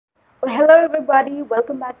Well, hello everybody,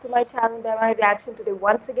 welcome back to my channel by my reaction today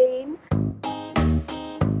once again.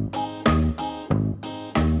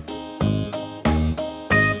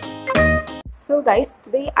 So guys,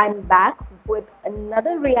 today I'm back with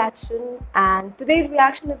another reaction, and today's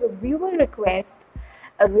reaction is a viewer request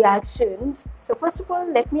reactions. So first of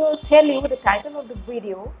all, let me tell you the title of the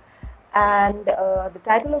video, and the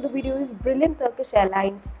title of the video is Brilliant Turkish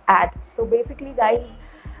Airlines Ad. So basically guys,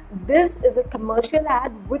 this is a commercial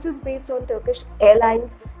ad which is based on Turkish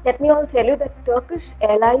Airlines. Let me all tell you that Turkish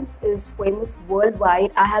Airlines is famous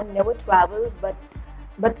worldwide. I have never traveled, but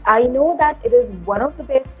I know that it is one of the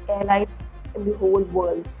best airlines in the whole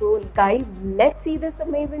world. So guys, let's see this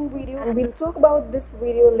amazing video and we'll talk about this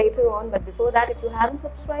video later on. But before that, if you haven't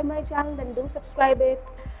subscribed my channel, then do subscribe it,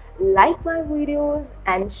 like my videos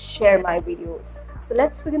and share my videos. So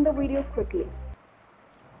let's begin the video quickly.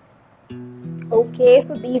 Okay,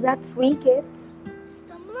 so these are three kids.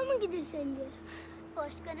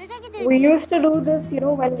 We used to do this,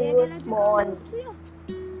 when we were small.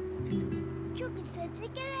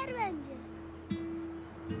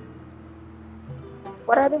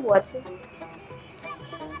 What are they watching?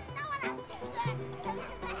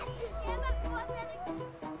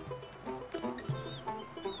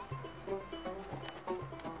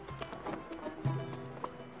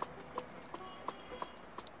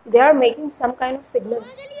 They are making some kind of signal.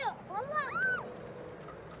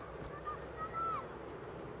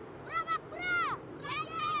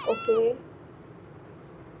 Okay.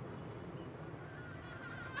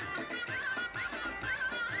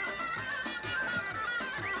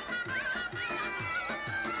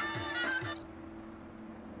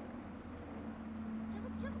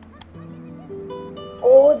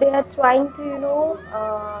 Oh, they are trying to,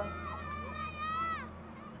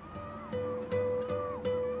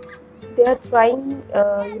 they are trying,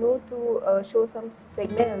 to show some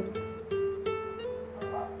signals.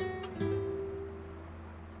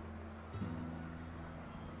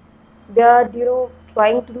 They are,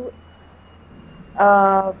 trying to do,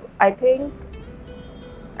 I think,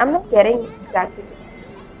 I'm not getting exactly.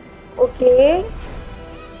 Okay.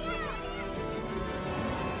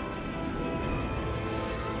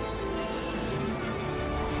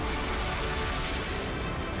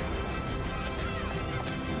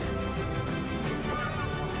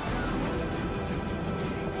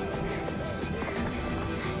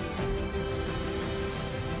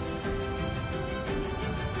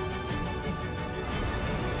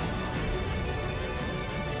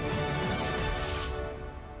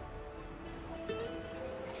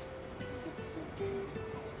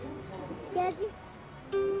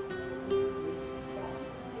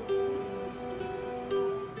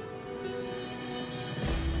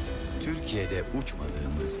 Türkiye'de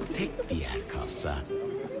uçmadığımız tek bir yer kalsa,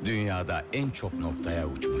 dünyada en çok noktaya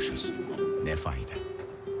uçmuşuz. Ne fayda?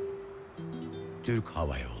 Türk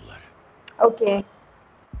Hava Yolları. Okay.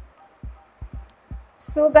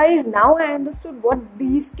 So guys, now I understood what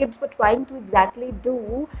these kids were trying to exactly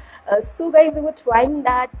do. So guys, they were trying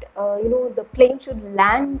that the plane should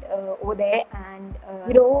land over there, and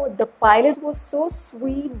the pilot was so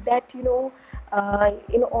sweet that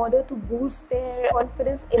in order to boost their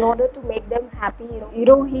confidence, in order to make them happy,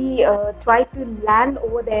 he tried to land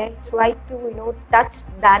over there, tried to touch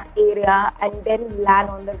that area and then land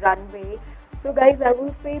on the runway. So guys, I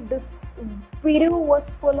will say this video was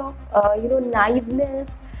full of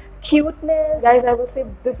naiveness, cuteness. Guys, I will say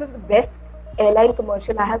this is the best airline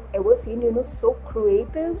commercial I have ever seen. So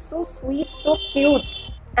creative, so sweet, so cute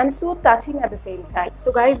and so touching at the same time.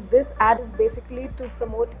 So guys, this ad is basically to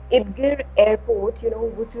promote Izmir Airport,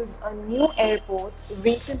 which is a new airport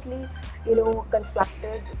recently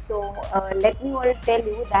constructed. So let me all tell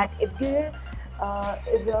you that Izmir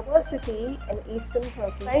is a city in eastern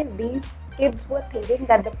Turkey. Right? These kids were thinking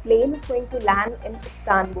that the plane is going to land in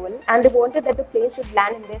Istanbul and they wanted that the plane should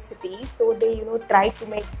land in their city. So they tried to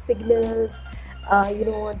make signals,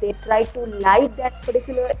 they tried to light that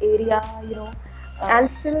particular area, and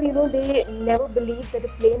still they never believed that the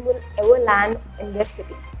plane will ever land in their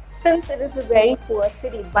city, since it is a very poor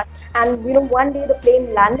city. But one day the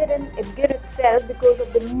plane landed in Izmir itself because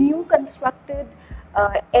of the new constructed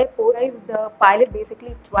airport. The pilot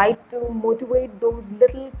basically tried to motivate those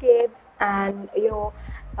little kids and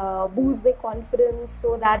boost their confidence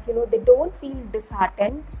so that they don't feel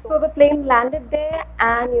disheartened. So the plane landed there,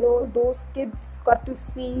 and those kids got to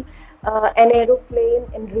see an aeroplane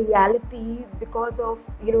in reality because of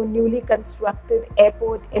newly constructed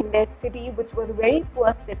airport in their city, which was a very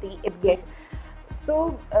poor city, Izmir.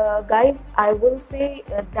 So guys, I will say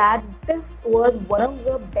that this was one of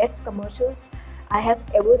the best commercials I have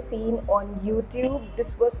ever seen on YouTube.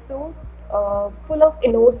 This was so full of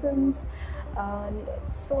innocence, and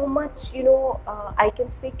so much, I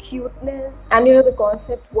can say cuteness, and the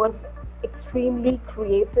concept was extremely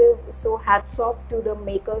creative. So hats off to the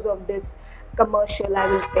makers of this commercial, I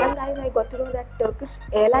will say. And guys, I got to know that Turkish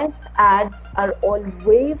Airlines ads are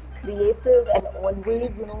always creative and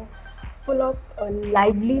always, full of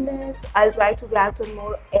liveliness. I'll try to grab some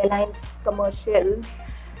more airlines commercials,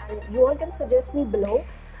 and you all can suggest me below.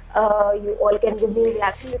 You all can give me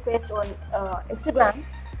reaction request on Instagram.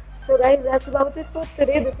 So guys, that's about it for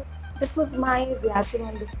today. This was my reaction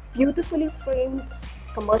on this beautifully framed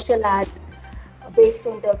commercial ad based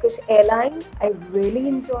on Turkish Airlines. I really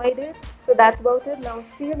enjoyed it. So that's about it. Now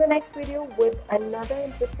see you in the next video with another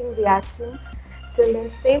interesting reaction. Till then,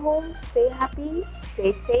 stay home, stay happy,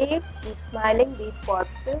 stay safe, keep smiling, be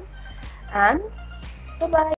positive, and bye bye.